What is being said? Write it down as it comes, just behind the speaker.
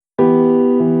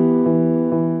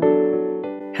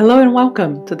Hello and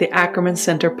welcome to the Ackerman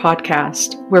Center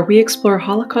podcast, where we explore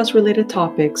Holocaust-related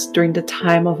topics during the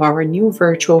time of our new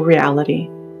virtual reality.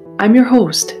 I'm your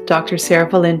host, Dr. Sarah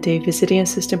Valente, Visiting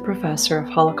Assistant Professor of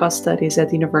Holocaust Studies at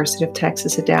the University of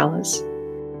Texas at Dallas.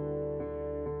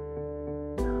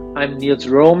 I'm Niels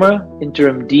Romer,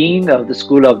 Interim Dean of the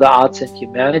School of the Arts and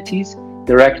Humanities,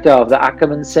 Director of the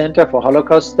Ackerman Center for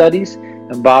Holocaust Studies,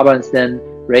 and Barbara Sten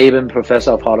Rabin,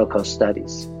 Professor of Holocaust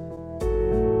Studies.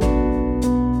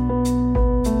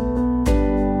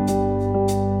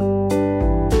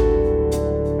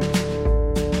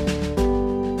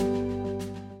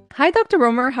 Hi, Dr.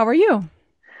 Romer. How are you?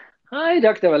 Hi,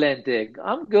 Dr. Valente.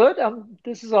 I'm good.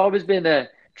 This has always been a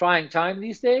trying time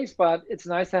these days, but it's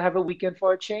nice to have a weekend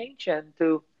for a change and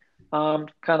to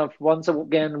kind of once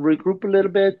again regroup a little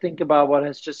bit, think about what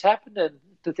has just happened, and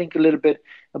to think a little bit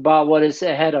about what is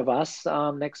ahead of us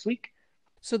next week.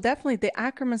 So definitely the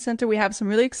Ackerman Center, we have some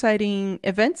really exciting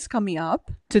events coming up.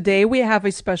 Today we have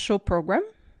a special program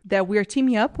that we are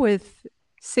teaming up with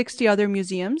 60 other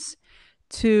museums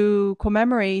to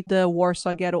commemorate the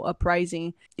Warsaw Ghetto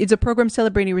Uprising. It's a program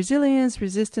celebrating resilience,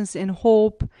 resistance, and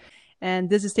hope. And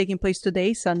this is taking place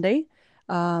today, Sunday,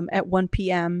 at 1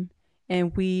 p.m.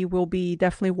 And we will be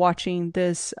definitely watching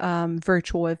this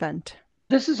virtual event.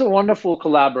 This is a wonderful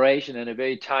collaboration and a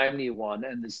very timely one.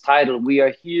 And this title, We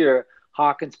Are Here,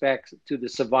 harkens back to the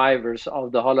survivors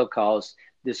of the Holocaust,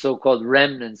 the so-called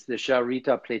remnants, the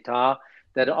Sharita Pleta,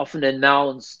 that often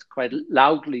announced quite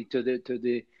loudly to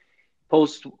the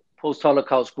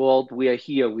post-Holocaust world, we are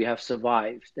here, we have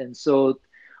survived. And so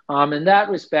in that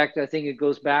respect, I think it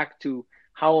goes back to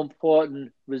how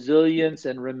important resilience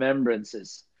and remembrance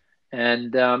is.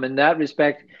 And in that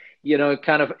respect, it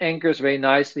kind of anchors very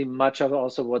nicely much of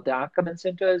also what the Ackerman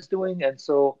Center is doing. And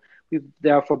so we've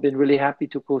therefore been really happy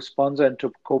to co-sponsor and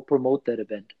to co-promote that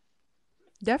event.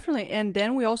 Definitely. And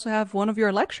then we also have one of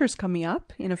your lectures coming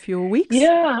up in a few weeks.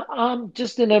 Yeah,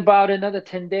 just in about another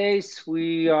 10 days,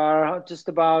 we are just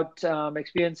about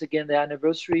experiencing again the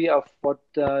anniversary of what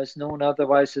is known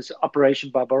otherwise as Operation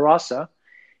Barbarossa.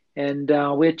 And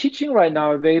we're teaching right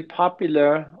now a very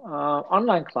popular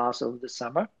online class over the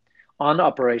summer on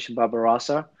Operation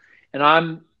Barbarossa. And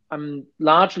I'm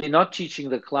largely not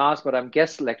teaching the class, but I'm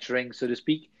guest lecturing, so to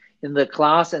speak, in the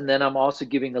class, and then I'm also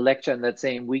giving a lecture in that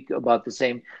same week about the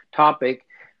same topic,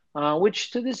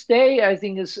 which to this day I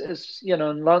think is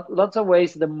in lots of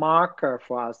ways the marker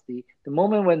for us, the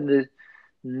moment when the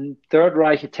Third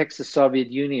Reich attacks the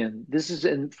Soviet Union. This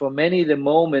is for many the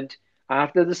moment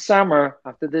after the summer,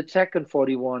 after the attack in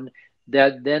 41,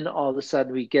 that then all of a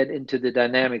sudden we get into the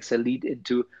dynamics that lead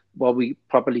into what we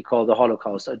properly call the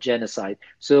Holocaust or genocide.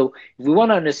 So if we want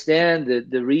to understand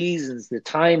the reasons, the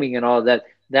timing and all that,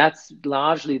 that's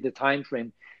largely the time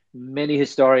frame many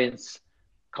historians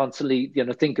constantly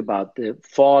think about, the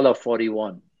fall of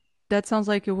 41. That sounds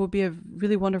like it will be a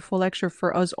really wonderful lecture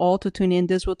for us all to tune in.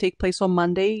 This will take place on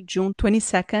Monday, June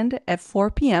 22nd at 4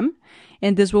 p.m.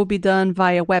 And this will be done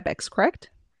via WebEx, correct?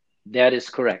 That is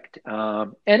correct.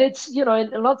 And it's,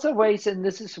 in lots of ways, and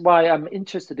this is why I'm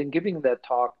interested in giving that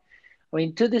talk. I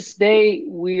mean, to this day,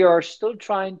 we are still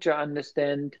trying to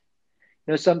understand,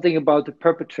 something about the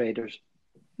perpetrators.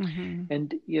 Mm-hmm.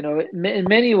 And, in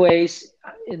many ways,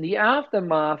 in the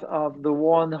aftermath of the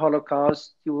war and the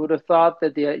Holocaust, you would have thought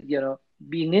that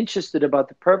being interested about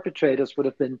the perpetrators would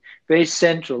have been very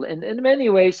central. And in many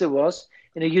ways, it was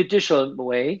in a judicial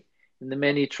way in the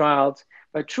many trials.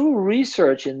 But true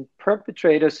research in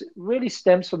perpetrators really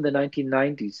stems from the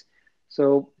 1990s.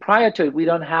 So prior to it, we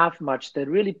don't have much that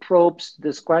really probes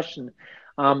this question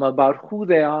about who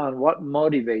they are and what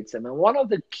motivates them. And one of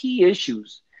the key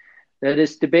issues that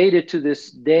is debated to this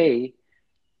day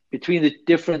between the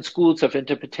different schools of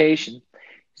interpretation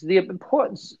is the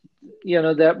importance,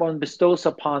 that one bestows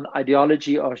upon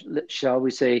ideology, or shall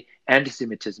we say,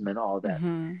 anti-Semitism and all that.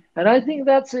 Mm-hmm. And I think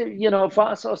that's, for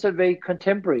us also a very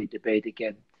contemporary debate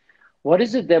again. What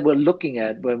is it that we're looking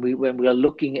at when we are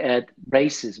looking at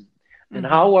racism? And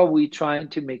mm-hmm. how are we trying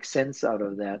to make sense out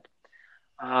of that?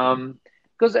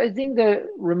 Because I think there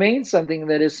remains something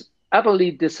that is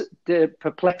utterly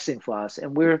perplexing for us,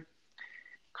 and we're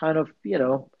kind of,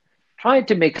 trying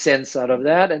to make sense out of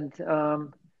that. And there are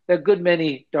a good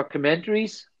many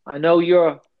documentaries. I know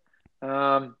you're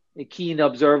a keen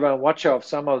observer and watcher of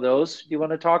some of those. Do you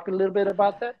want to talk a little bit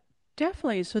about that?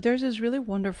 Definitely. So there's this really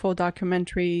wonderful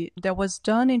documentary that was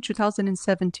done in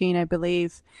 2017, I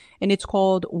believe, and it's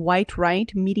called White Right,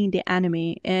 Meeting the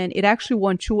Enemy. And it actually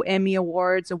won 2 Emmy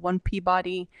Awards and 1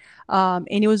 Peabody. And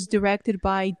it was directed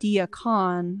by Dia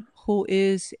Khan, who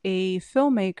is a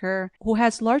filmmaker who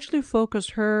has largely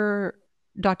focused her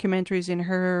documentaries in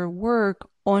her work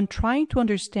on trying to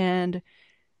understand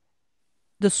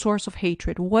the source of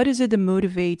hatred. What is it that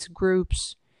motivates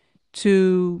groups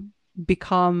to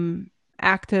become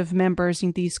active members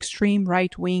in these extreme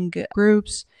right-wing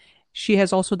groups? She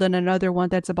has also done another one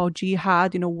that's about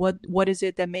jihad. What is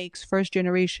it that makes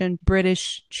first-generation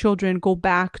British children go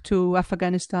back to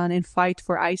Afghanistan and fight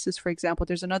for ISIS, for example?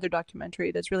 There's another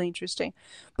documentary that's really interesting.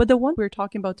 But the one we're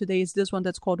talking about today is this one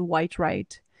that's called White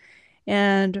Right.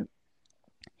 And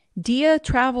Dia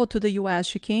traveled to the US.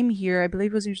 She came here, I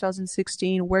believe it was in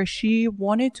 2016, where she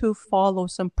wanted to follow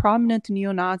some prominent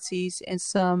neo-Nazis and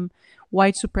some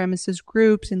white supremacist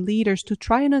groups and leaders to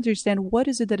try and understand what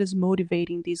is it that is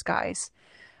motivating these guys.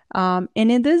 And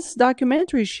in this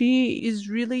documentary, she is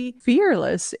really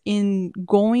fearless in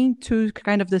going to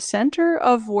kind of the center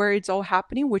of where it's all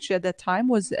happening, which at that time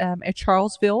was at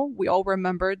Charlottesville. We all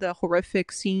remember the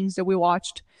horrific scenes that we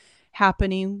watched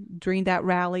happening during that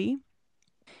rally.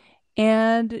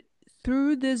 And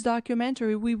through this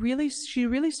documentary, she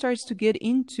really starts to get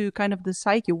into kind of the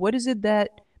psyche. What is it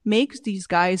that makes these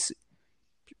guys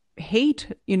hate,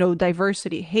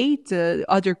 diversity, hate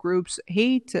other groups,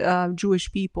 hate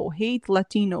Jewish people, hate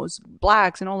Latinos,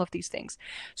 blacks, and all of these things?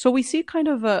 So we see kind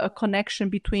of a connection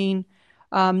between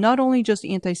not only just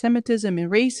anti-Semitism and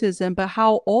racism, but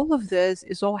how all of this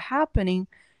is all happening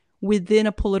within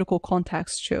a political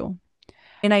context too.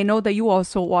 And I know that you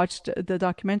also watched the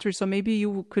documentary, so maybe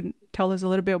you could tell us a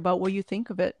little bit about what you think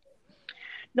of it.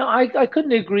 No, I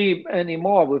couldn't agree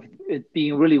anymore with it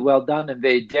being really well done and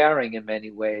very daring in many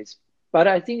ways. But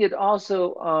I think it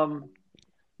also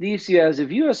leaves you as a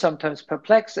viewer sometimes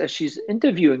perplexed as she's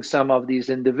interviewing some of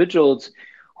these individuals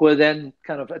who are then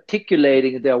kind of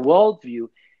articulating their worldview.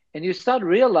 And you start to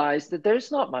realize that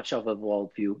there's not much of a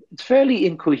worldview. It's fairly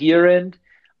incoherent.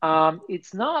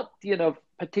 It's not,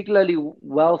 particularly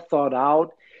well thought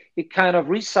out. It kind of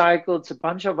recycles a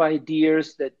bunch of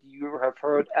ideas that you have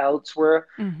heard elsewhere.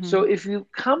 Mm-hmm. So if you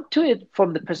come to it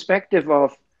from the perspective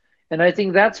of, and I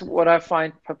think that's what I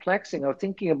find perplexing, of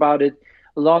thinking about it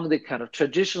along the kind of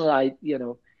traditional,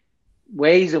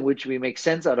 ways in which we make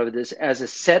sense out of this as a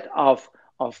set of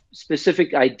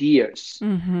specific ideas,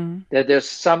 mm-hmm. that there's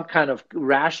some kind of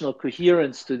rational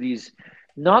coherence to these.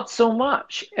 Not so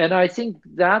much. And I think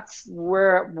that's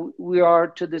where we are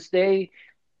to this day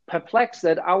perplexed,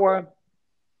 that our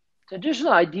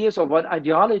traditional ideas of what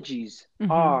ideologies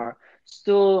mm-hmm. are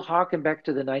still harken back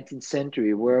to the 19th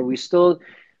century, where we still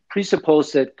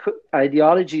presuppose that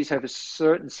ideologies have a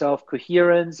certain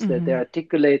self-coherence, mm-hmm. that they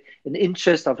articulate an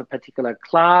interest of a particular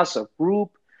class or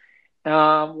group.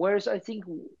 Whereas I think,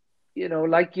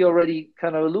 like you already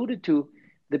kind of alluded to,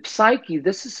 the psyche,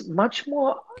 this is much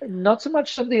more, not so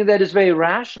much something that is very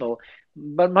rational,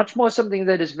 but much more something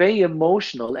that is very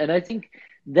emotional. And I think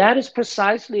that is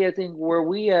precisely, where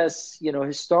we as,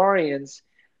 historians,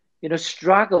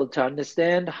 struggle to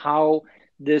understand how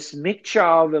this mixture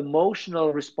of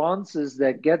emotional responses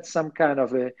that get some kind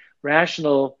of a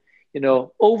rational,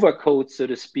 overcoat, so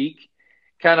to speak,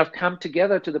 kind of come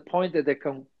together to the point that they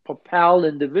can propel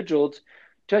individuals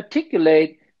to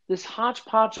articulate this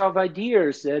hodgepodge of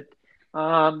ideas that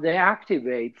they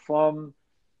activate, from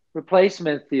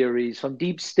replacement theories, from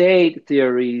deep state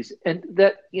theories, and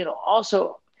that,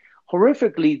 also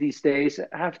horrifically these days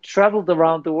have traveled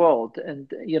around the world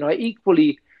and,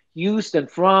 equally used in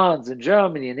France and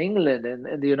Germany and England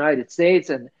and the United States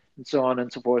and so on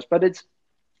and so forth. But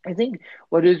I think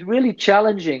what is really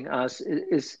challenging us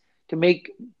is to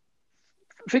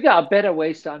figure out better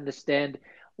ways to understand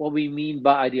what we mean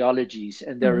by ideologies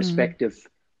and their mm-hmm. respective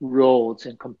roles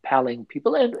in compelling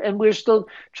people. And we're still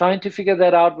trying to figure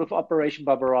that out with Operation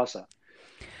Barbarossa.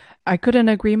 I couldn't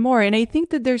agree more. And I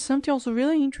think that there's something also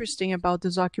really interesting about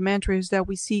this documentary is that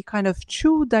we see kind of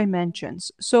two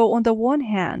dimensions. So on the one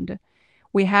hand,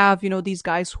 we have, these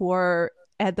guys who are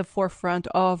at the forefront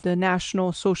of the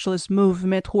National Socialist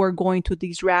movement, who are going to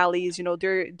these rallies,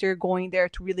 they're going there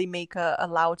to really make a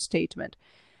loud statement.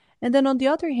 And then on the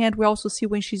other hand, we also see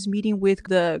when she's meeting with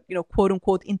the, quote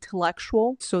unquote,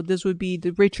 intellectual. So this would be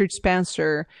the Richard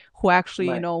Spencer, who actually,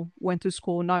 right. Went to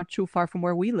school not too far from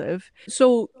where we live.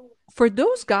 So for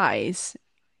those guys,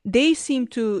 they seem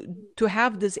to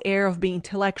have this air of being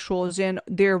intellectuals, and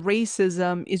their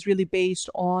racism is really based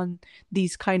on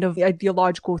these kind of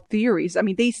ideological theories. I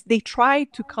mean, they try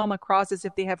to come across as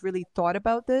if they have really thought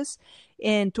about this,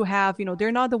 and to have,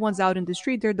 they're not the ones out in the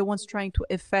street, they're the ones trying to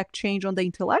effect change on the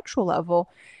intellectual level.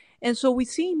 And so we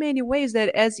see in many ways that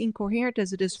as incoherent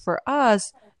as it is for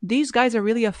us, these guys are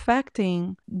really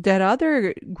affecting that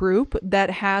other group that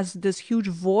has this huge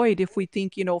void. If we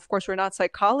think, of course, we're not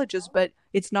psychologists, but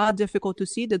it's not difficult to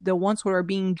see that the ones who are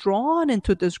being drawn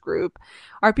into this group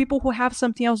are people who have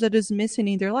something else that is missing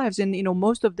in their lives. And,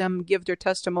 most of them give their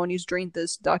testimonies during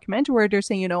this documentary where they're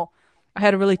saying, I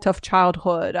had a really tough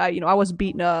childhood. I was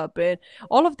beaten up and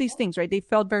all of these things, right? They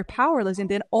felt very powerless. And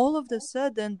then all of a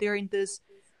sudden they're in this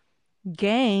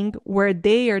gang where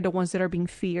they are the ones that are being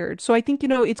feared. So I think,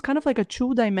 it's kind of like a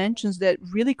two dimensions that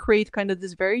really create kind of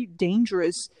this very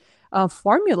dangerous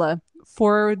formula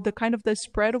for the kind of the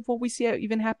spread of what we see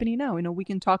even happening now. We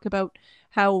can talk about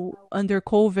how under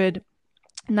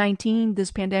COVID-19,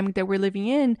 this pandemic that we're living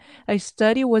in, a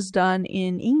study was done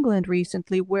in England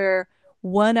recently where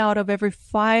 1 out of every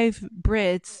 5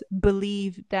 Brits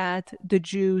believe that the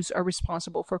Jews are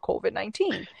responsible for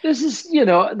COVID-19. This is the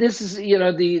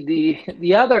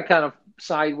other kind of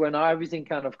side where now everything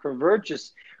kind of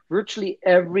converges. Virtually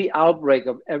every outbreak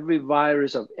of every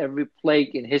virus, of every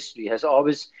plague in history has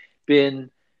always been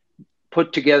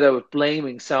put together with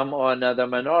blaming some or another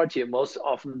minority, and most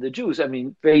often the Jews. I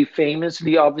mean, very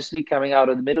famously, obviously, coming out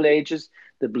of the Middle Ages,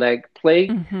 the Black Plague.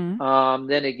 Mm-hmm.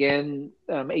 Then again,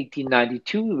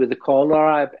 1892 with the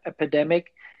cholera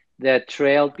epidemic that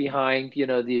trailed behind,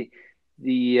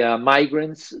 the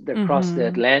migrants that crossed the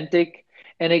Atlantic.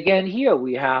 And again, here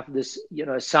we have this,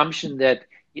 assumption that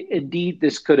indeed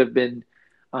this could have been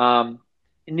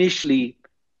initially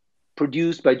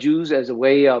produced by Jews as a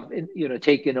way of,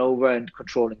 taking over and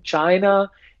controlling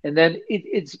China. And then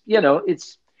it's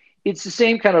the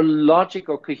same kind of logic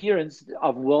or coherence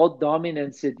of world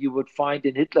dominance that you would find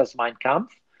in Hitler's Mein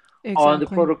Kampf, on the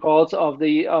protocols of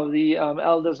the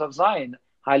Elders of Zion,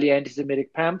 highly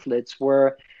anti-Semitic pamphlets,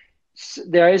 where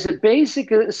there is a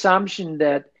basic assumption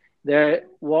that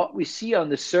what we see on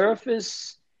the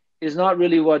surface is not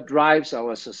really what drives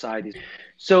our societies.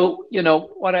 So,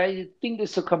 what I think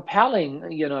is so compelling,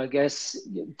 I guess,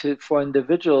 for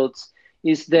individuals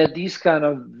is that these kind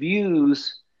of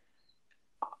views,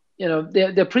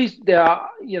 they're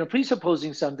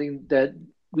presupposing something that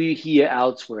we hear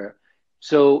elsewhere.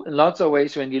 So in lots of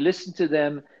ways, when you listen to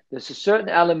them, there's a certain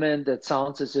element that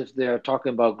sounds as if they're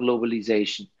talking about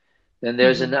globalization. Then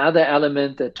there's another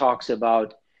element that talks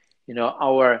about,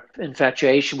 our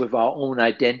infatuation with our own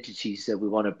identities that we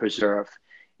want to preserve.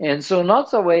 And so in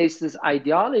lots of ways, this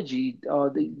ideology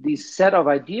or these set of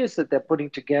ideas that they're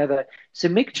putting together is a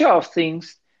mixture of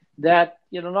things that,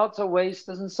 in lots of ways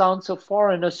doesn't sound so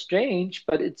foreign or strange,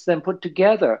 but it's then put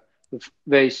together with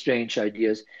very strange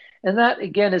ideas. And that,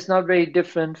 again, is not very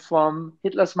different from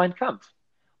Hitler's Mein Kampf,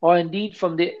 or indeed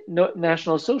from the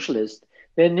National Socialists.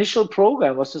 The initial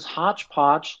program was this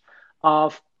hodgepodge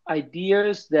of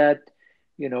ideas that,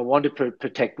 wanted to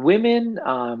protect women,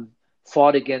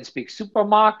 fought against big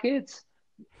supermarkets,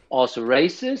 also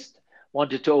racist,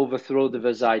 wanted to overthrow the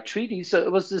Versailles Treaty. So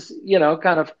it was this,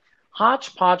 kind of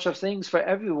hodgepodge of things for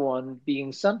everyone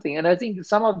being something. And I think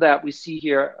some of that we see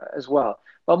here as well.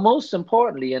 But most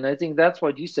importantly, and I think that's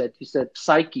what you said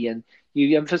psyche, and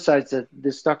you emphasized that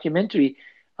this documentary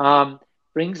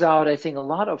brings out, I think, a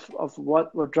lot of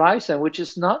what drives them, which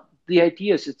is not the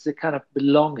ideas, it's the kind of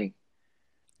belonging.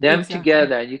 Them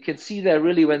together. And you can see that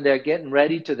really when they're getting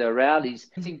ready to their rallies.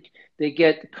 I think they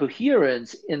get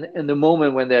coherence in the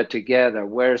moment when they're together.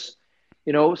 Whereas,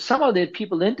 some of the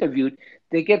people interviewed,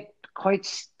 they get quite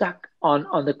stuck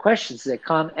on the questions. They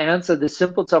can't answer the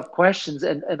simplest of questions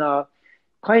and are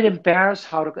quite embarrassed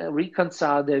how to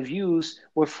reconcile their views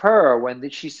with her when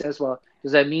she says, well,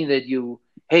 does that mean that you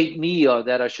hate me or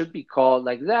that I should be called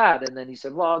like that? And then he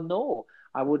said, well, no,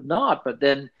 I would not. But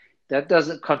then that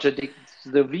doesn't contradict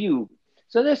the view.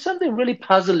 So there's something really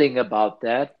puzzling about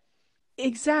that.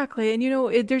 Exactly.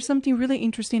 And, there's something really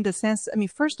interesting in the sense,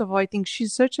 first of all, I think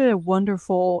she's such a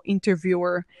wonderful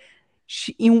interviewer.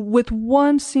 With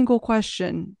one single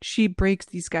question, she breaks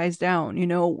these guys down,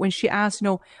 when she asks,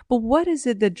 but what is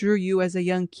it that drew you as a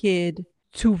young kid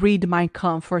to read Mein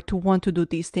Kampf or to want to do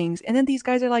these things? And then these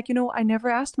guys are like, I never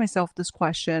asked myself this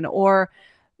question. Or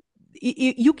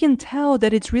you can tell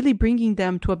that it's really bringing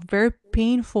them to a very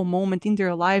painful moment in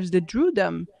their lives that drew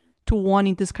them to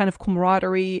wanting this kind of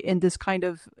camaraderie and this kind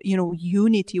of,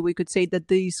 unity, we could say, that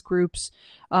these groups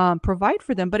provide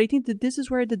for them. But I think that this is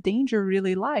where the danger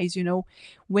really lies,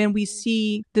 when we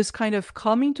see this kind of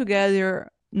coming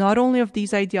together, not only of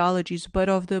these ideologies, but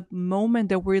of the moment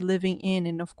that we're living in.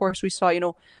 And of course, we saw,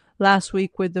 last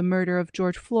week with the murder of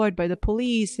George Floyd by the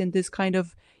police and this kind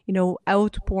of,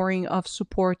 outpouring of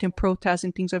support and protests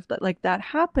and things like that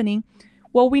happening.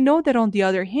 Well, we know that on the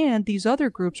other hand, these other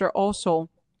groups are also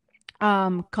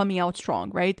coming out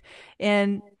strong, right?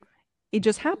 And it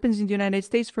just happens in the United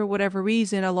States for whatever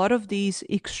reason. A lot of these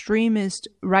extremist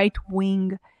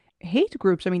right-wing hate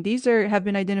groups, I mean, these have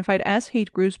been identified as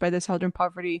hate groups by the Southern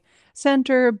Poverty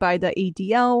Center, by the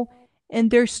ADL, and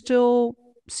they're still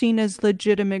seen as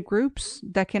legitimate groups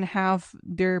that can have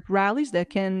their rallies, that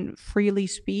can freely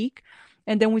speak.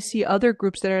 And then we see other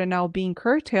groups that are now being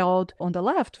curtailed on the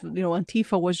left.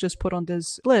 Antifa was just put on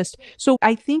this list. So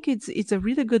I think it's a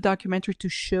really good documentary to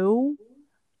show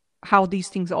how these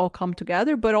things all come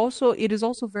together, but also it is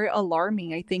also very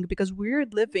alarming, I think, because we're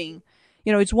living,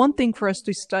 it's one thing for us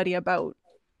to study about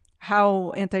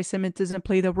how anti-Semitism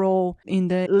played a role in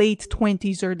the late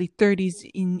 20s, early 30s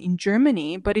in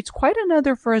Germany, but it's quite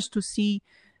another for us to see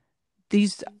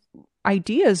these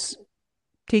ideas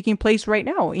taking place right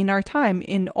now in our time,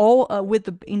 in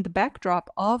the backdrop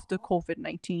of the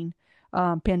COVID-19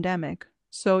 pandemic.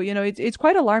 So it's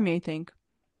quite alarming, I think.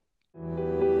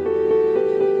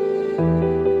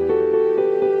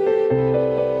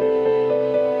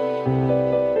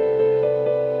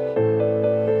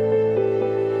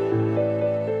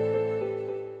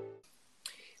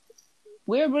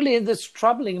 We're really in this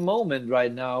troubling moment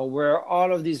right now where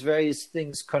all of these various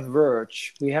things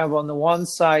converge. We have on the one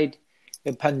side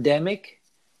a pandemic.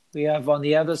 We have on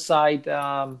the other side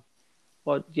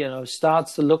what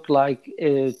starts to look like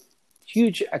a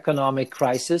huge economic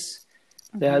crisis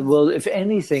that will, if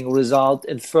anything, result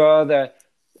in further,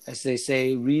 as they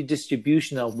say,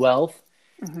 redistribution of wealth,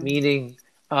 meaning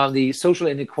the social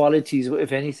inequalities,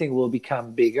 if anything, will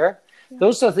become bigger. Yeah.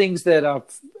 Those are things that are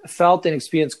felt and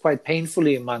experienced quite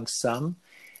painfully amongst some,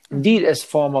 indeed as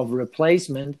form of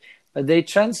replacement, but they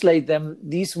translate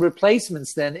these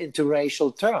replacements then into racial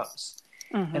terms.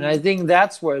 And I think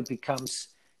that's where it becomes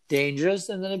dangerous,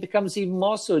 and then it becomes even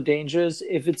more so dangerous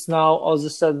if it's now all of a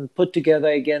sudden put together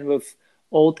again with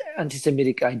old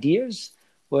anti-Semitic ideas,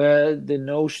 where the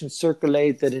notion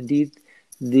circulate that indeed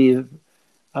the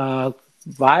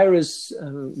virus,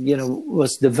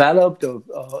 was developed or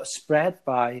spread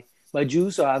by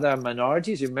Jews or other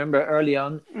minorities. You remember early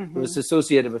on, it was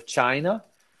associated with China.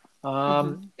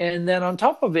 And then on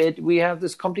top of it, we have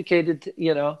this complicated,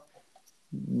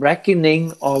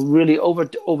 reckoning, or really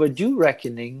overdue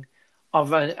reckoning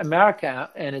of America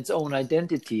and its own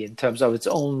identity in terms of its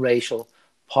own racial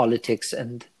politics.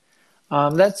 And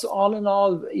that's all in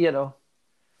all,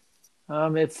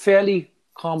 it's fairly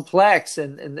complex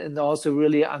and also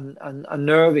really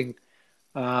unnerving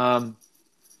kind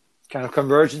of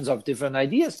convergence of different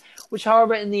ideas, which,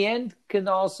 however, in the end can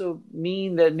also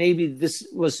mean that maybe this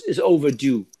is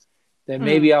overdue, that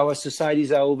maybe our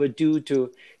societies are overdue to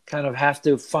kind of have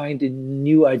to find a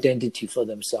new identity for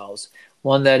themselves,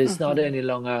 one that is not any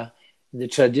longer, in the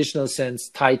traditional sense,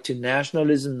 tied to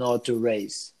nationalism nor to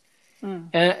race.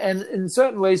 And in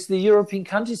certain ways, the European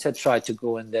countries had tried to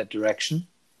go in that direction.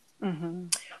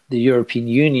 The European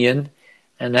Union,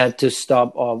 and had to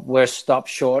stop, or were stopped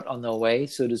short on their way,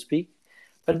 so to speak.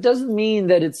 But it doesn't mean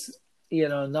that it's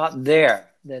not there,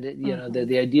 that it that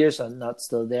the ideas are not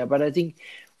still there. But I think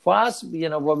for us,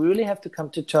 what we really have to come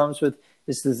to terms with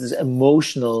is this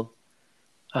emotional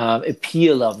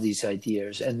appeal of these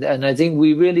ideas, and I think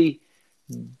we really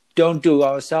don't do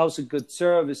ourselves a good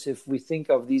service if we think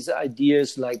of these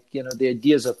ideas like the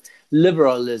ideas of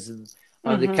liberalism,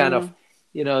 or the kind of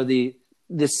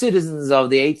the citizens of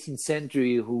the 18th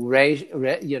century who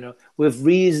with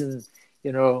reason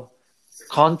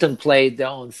contemplate their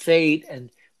own fate and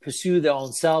pursue their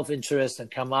own self-interest and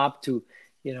come up to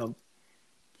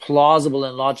plausible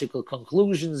and logical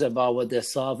conclusions about what their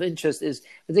self-interest is.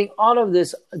 I think all of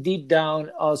this deep down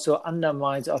also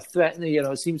undermines or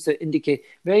threatens, seems to indicate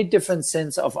very different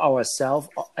sense of ourself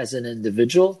as an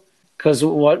individual. Because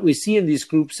what we see in these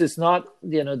groups is not,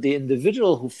 the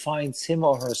individual who finds him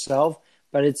or herself,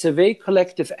 but it's a very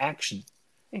collective action.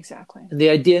 Exactly. And the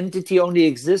identity only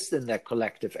exists in that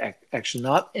collective action,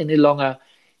 not any longer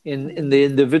in the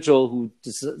individual who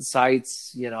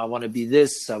decides, I want to be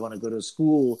this, I want to go to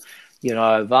school,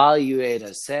 I evaluate,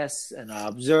 assess, and I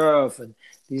observe, and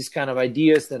these kind of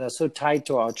ideas that are so tied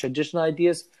to our traditional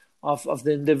ideas of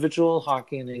the individual,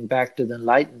 harkening back to the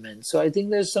Enlightenment. So I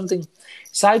think there's something,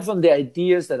 aside from the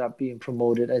ideas that are being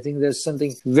promoted, I think there's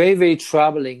something very, very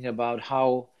troubling about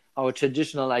how our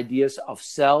traditional ideas of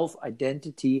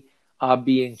self-identity are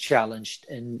being challenged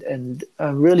and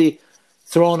really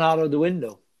thrown out of the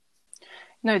window.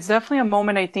 No, it's definitely a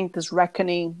moment, I think, this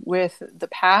reckoning with the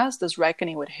past, this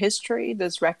reckoning with history,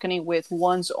 this reckoning with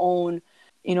one's own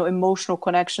emotional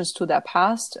connections to that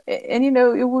past. And,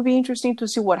 it would be interesting to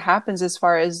see what happens as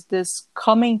far as this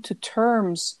coming to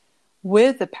terms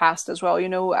with the past as well.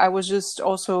 I was just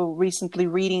also recently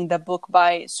reading the book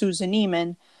by Susan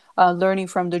Neiman, Learning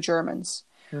from the Germans,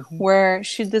 where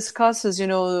she discusses,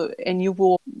 and you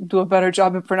will do a better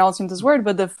job in pronouncing this word,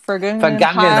 but the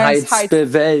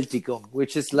Vergangenheitsbewältigung,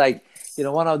 which is like,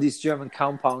 one of these German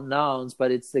compound nouns,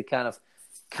 but it's the kind of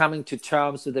coming to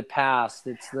terms with the past.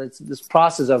 It's this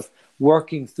process of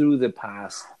working through the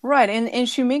past. Right. And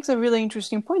she makes a really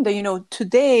interesting point that,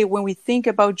 today when we think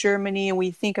about Germany and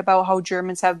we think about how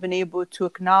Germans have been able to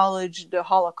acknowledge the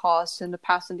Holocaust and the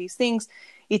past and these things,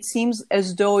 it seems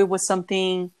as though it was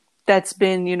something that's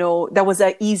been, that was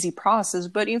an easy process.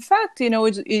 But in fact,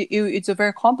 it's a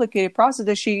very complicated process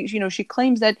that she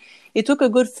claims that it took a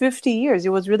good 50 years. It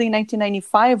was really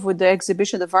 1995 with the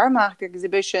exhibition, the Wehrmacht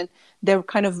exhibition, that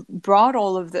kind of brought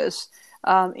all of this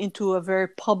into a very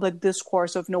public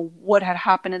discourse of what had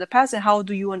happened in the past and how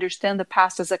do you understand the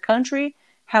past as a country?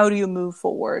 How do you move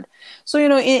forward? So,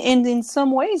 in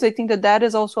some ways, I think that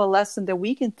is also a lesson that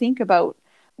we can think about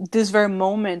this very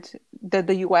moment that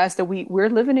the U.S. that we're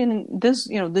living in this,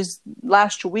 this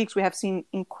last 2 weeks. We have seen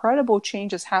incredible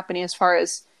changes happening as far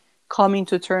as coming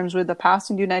to terms with the past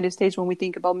in the United States when we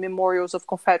think about memorials of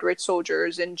Confederate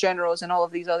soldiers and generals and all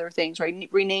of these other things, right?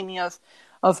 Renaming of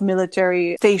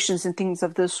military stations and things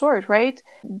of this sort, right?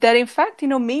 That in fact,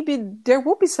 maybe there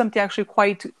will be something actually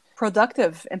quite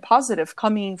productive and positive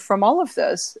coming from all of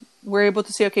this. We're able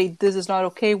to say, okay, this is not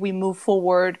okay. We move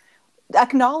forward.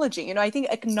 Acknowledging, I think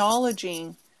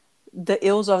acknowledging the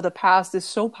ills of the past is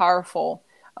so powerful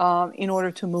in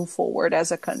order to move forward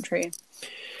as a country.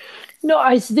 No,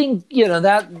 I think,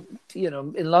 that,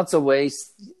 in lots of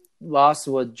ways was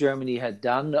what Germany had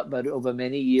done, but over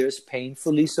many years,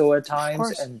 painfully so at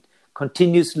times, and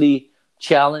continuously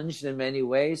challenged in many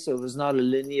ways. So it was not a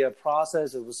linear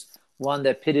process. It was one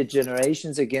that pitted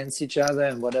generations against each other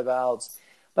and whatever else.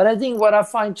 But I think what I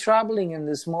find troubling in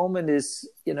this moment is,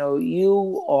 you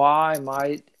or I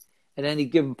might at any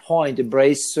given point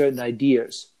embrace certain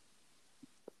ideas.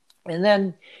 And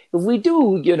then if we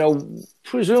do,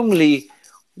 presumably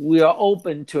we are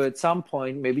open to at some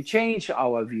point maybe change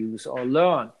our views or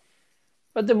learn.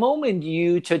 But the moment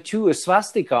you tattoo a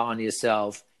swastika on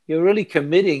yourself, you're really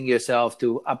committing yourself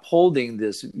to upholding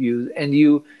this view. And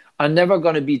you are never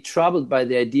going to be troubled by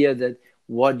the idea that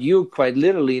what you quite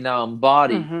literally now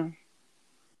embody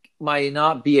might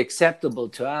not be acceptable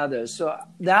to others. So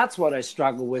that's what I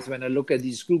struggle with when I look at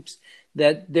these groups,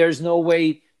 that there's no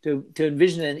way to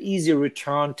envision an easy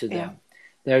return to them. Yeah.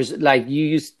 There's, like you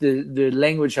used the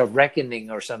language of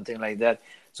reckoning or something like that.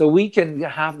 So we can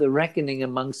have the reckoning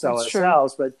amongst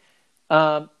ourselves, but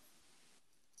how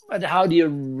do you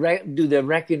do the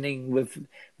reckoning with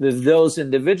those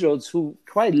individuals who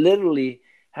quite literally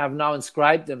have now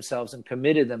inscribed themselves and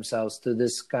committed themselves to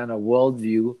this kind of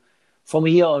worldview from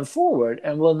here on forward,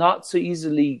 and will not so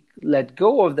easily let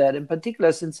go of that, in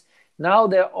particular since now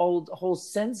their whole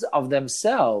sense of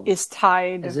themselves is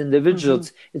tied as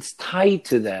individuals. It's tied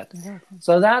to that.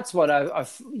 So that's what I've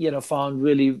found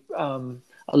really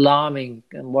alarming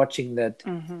in watching that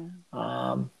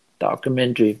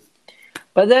documentary.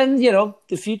 But then,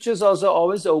 the future is also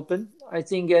always open. I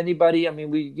think anybody,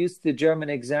 we used the German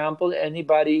example,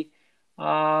 anybody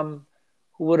who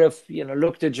would have,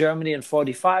 looked at Germany in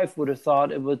 1945 would have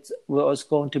thought it was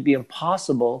going to be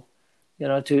impossible,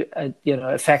 to,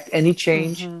 affect any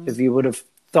change. If you would have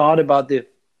thought about the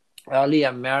early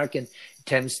American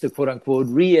attempts to, quote unquote,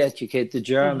 re-educate the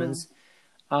Germans,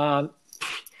 that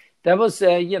was,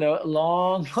 a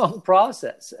long, long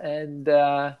process. And,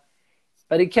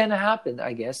 but it can happen,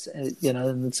 I guess,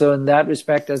 and so in that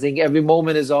respect, I think every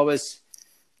moment is always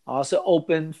also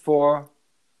open for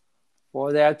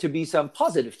there to be some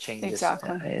positive changes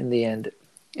in the end.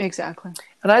 Exactly.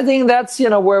 And I think that's,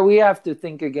 where we have to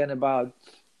think again about,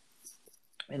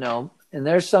 and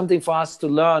there's something for us to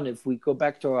learn if we go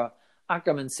back to our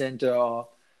Ackerman Center or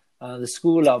the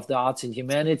School of the Arts and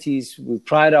Humanities. We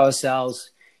pride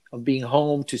ourselves on being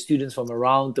home to students from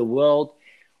around the world.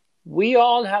 We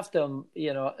all have to,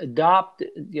 adopt,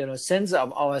 a sense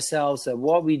of ourselves that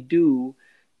what we do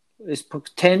is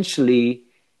potentially,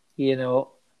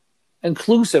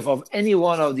 inclusive of any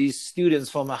one of these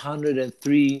students from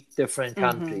 103 different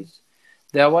countries.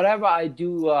 That whatever I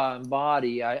do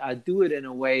embody, I do it in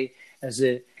a way as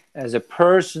a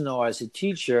person or as a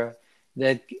teacher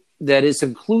that is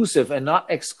inclusive and not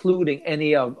excluding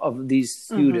any of these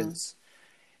students.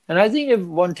 And I think if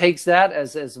one takes that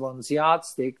as one's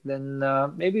yardstick, then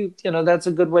maybe, that's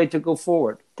a good way to go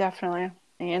forward. Definitely.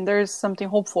 And there's something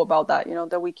hopeful about that,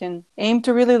 that we can aim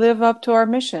to really live up to our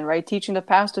mission, right? Teaching the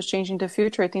past is changing the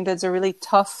future. I think that's a really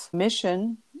tough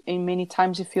mission and many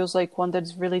times it feels like one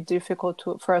that's really difficult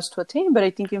for us to attain. But I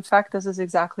think, in fact, this is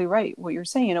exactly right, what you're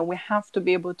saying. We have to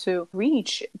be able to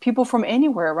reach people from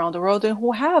anywhere around the world and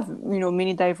who have,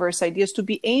 many diverse ideas, to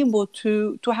be able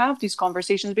to have these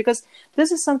conversations, because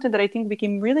this is something that I think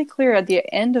became really clear at the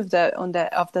end of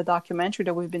the documentary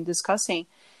that we've been discussing,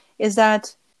 is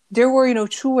that there were,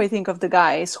 two, I think, of the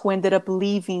guys who ended up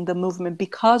leaving the movement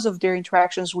because of their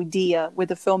interactions with Dia, with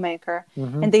the filmmaker.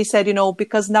 Mm-hmm. And they said,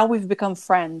 because now we've become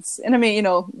friends. And I mean,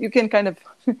 you can kind of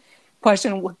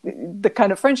question the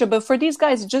kind of friendship. But for these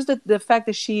guys, just the fact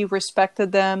that she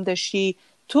respected them, that she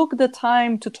took the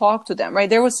time to talk to them, right?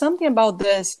 There was something about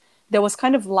this that was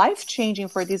kind of life-changing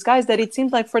for these guys, that it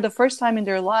seemed like for the first time in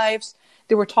their lives,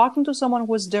 they were talking to someone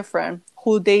who was different,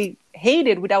 who they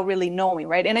hated without really knowing,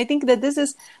 right? And I think that this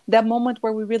is that moment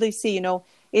where we really see,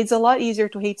 it's a lot easier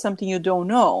to hate something you don't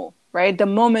know, right? The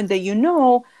moment that you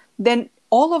know, then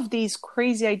all of these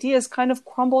crazy ideas kind of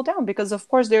crumble down, because of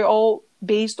course they're all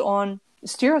based on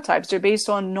stereotypes. They're based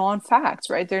on non-facts,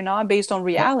 right? They're not based on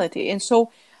reality. And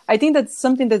so I think that's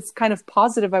something that's kind of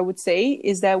positive, I would say,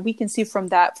 is that we can see from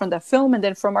that film, and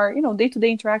then from our,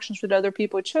 day-to-day interactions with other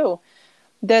people too,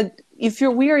 that if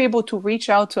we are able to reach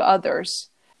out to others,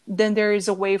 then there is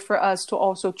a way for us to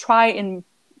also try and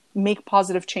make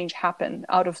positive change happen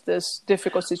out of this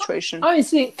difficult situation. I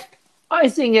think,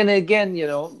 and again,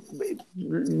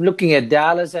 looking at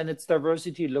Dallas and its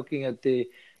diversity, looking at the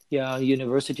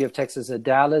University of Texas at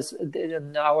Dallas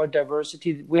and our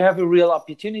diversity, we have a real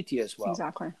opportunity as well.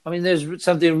 Exactly. I mean, there's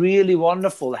something really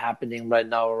wonderful happening right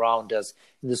now around us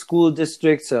in the school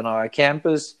districts and our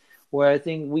campus, where I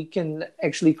think we can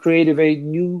actually create a very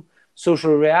new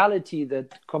social reality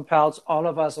that compels all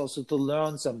of us also to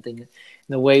learn something in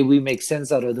the way we make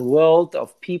sense out of the world,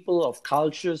 of people, of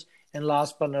cultures, and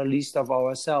last but not least of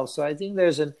ourselves. So I think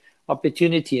there's an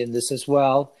opportunity in this as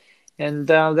well. And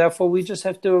therefore, we just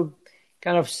have to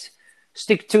kind of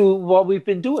stick to what we've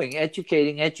been doing,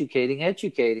 educating.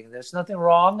 There's nothing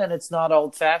wrong, and it's not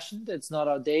old-fashioned, it's not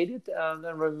outdated, and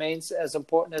remains as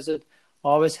important as it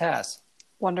always has.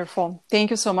 Wonderful. Thank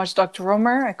you so much, Dr.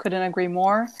 Romer. I couldn't agree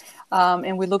more.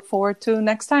 And we look forward to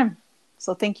next time.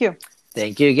 So thank you.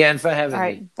 Thank you again for having me. All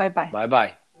right. Bye-bye.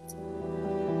 Bye-bye.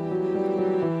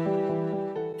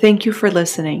 Thank you for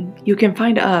listening. You can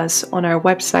find us on our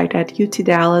website at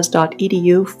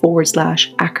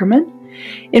utdallas.edu/Ackerman.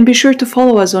 And be sure to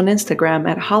follow us on Instagram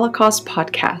at Holocaust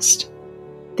Podcast.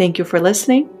 Thank you for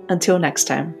listening. Until next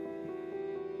time.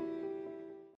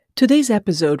 Today's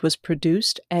episode was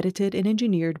produced, edited, and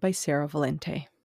engineered by Sarah Valente.